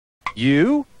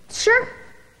You? Sure.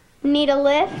 Need a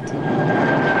lift?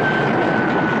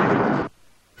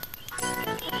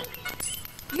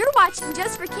 You're watching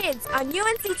Just for Kids on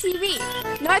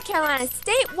UNC-TV, North Carolina's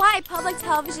statewide public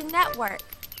television network.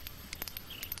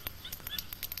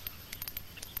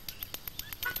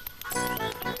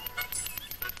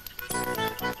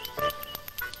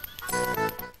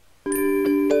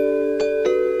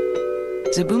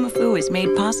 Zaboomafoo is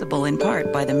made possible in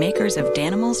part by the makers of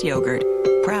Danimals yogurt,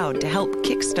 proud to help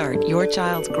kickstart your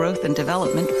child's growth and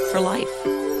development for life.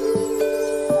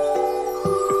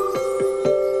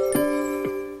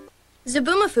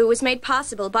 Zaboomafoo was made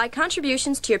possible by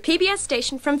contributions to your PBS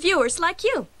station from viewers like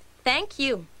you. Thank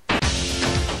you.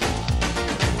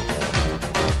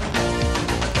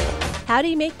 How do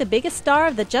you make the biggest star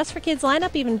of the Just for Kids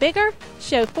lineup even bigger?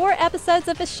 Show 4 episodes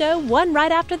of a show, one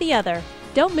right after the other.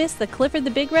 Don't miss the Clifford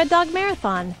the Big Red Dog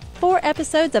Marathon. 4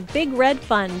 episodes of Big Red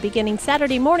Fun beginning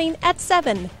Saturday morning at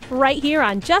 7, right here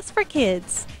on Just for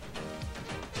Kids.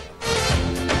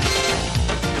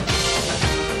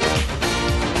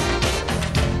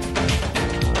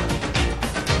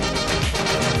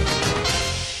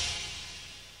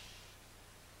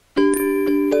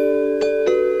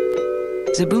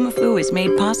 Zaboomafoo is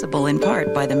made possible in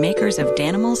part by the makers of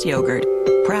Danimals yogurt,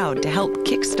 proud to help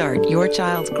kickstart your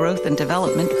child's growth and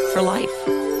development for life.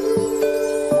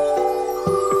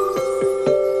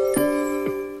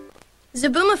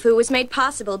 Zaboomafoo was made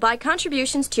possible by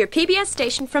contributions to your PBS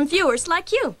station from viewers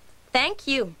like you. Thank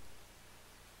you.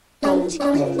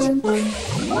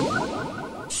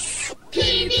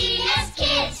 PBS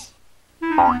Kids!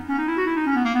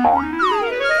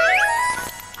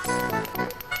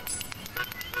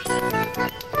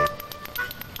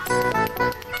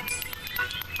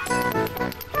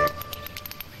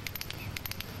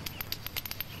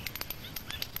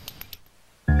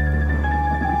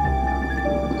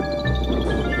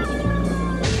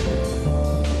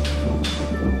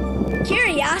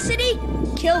 Curiosity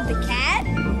killed the cat?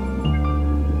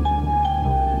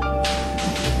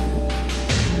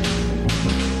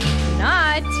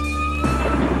 Not.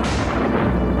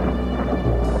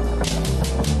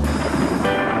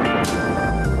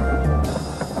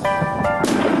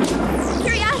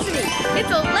 Curiosity, it's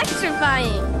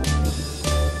electrifying.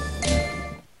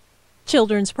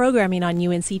 Children's programming on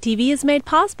UNC-TV is made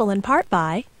possible in part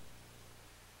by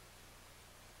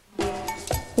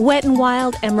Wet n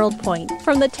Wild Emerald Point.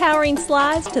 From the towering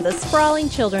slides to the sprawling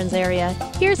children's area,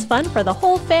 here's fun for the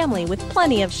whole family with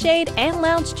plenty of shade and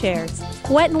lounge chairs.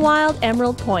 Wet n Wild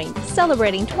Emerald Point,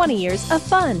 celebrating 20 years of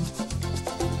fun.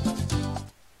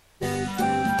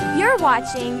 You're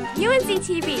watching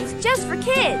UNC-TV's Just for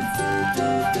Kids.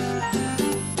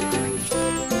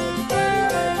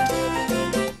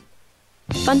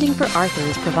 Funding for Arthur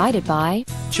is provided by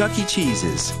Chuck E.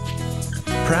 Cheese's,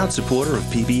 proud supporter of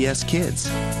PBS Kids,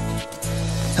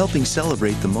 helping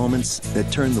celebrate the moments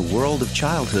that turn the world of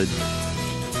childhood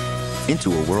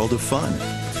into a world of fun.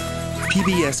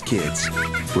 PBS Kids,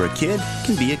 where a kid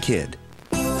can be a kid.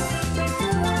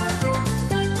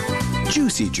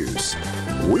 Juicy Juice.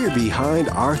 We're behind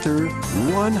Arthur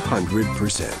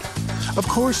 100%. Of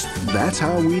course, that's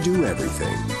how we do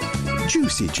everything.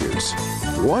 Juicy Juice.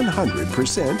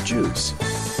 100% juice.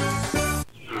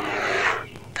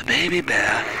 The baby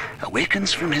bear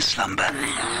awakens from his slumber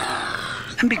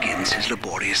and begins his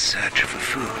laborious search for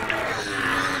food.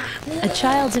 A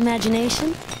child's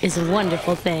imagination is a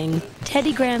wonderful thing.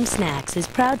 Teddy Graham Snacks is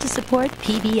proud to support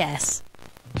PBS.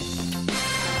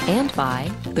 And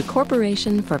by the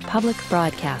Corporation for Public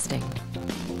Broadcasting.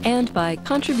 And by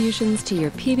contributions to your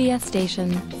PBS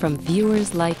station from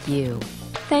viewers like you.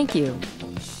 Thank you.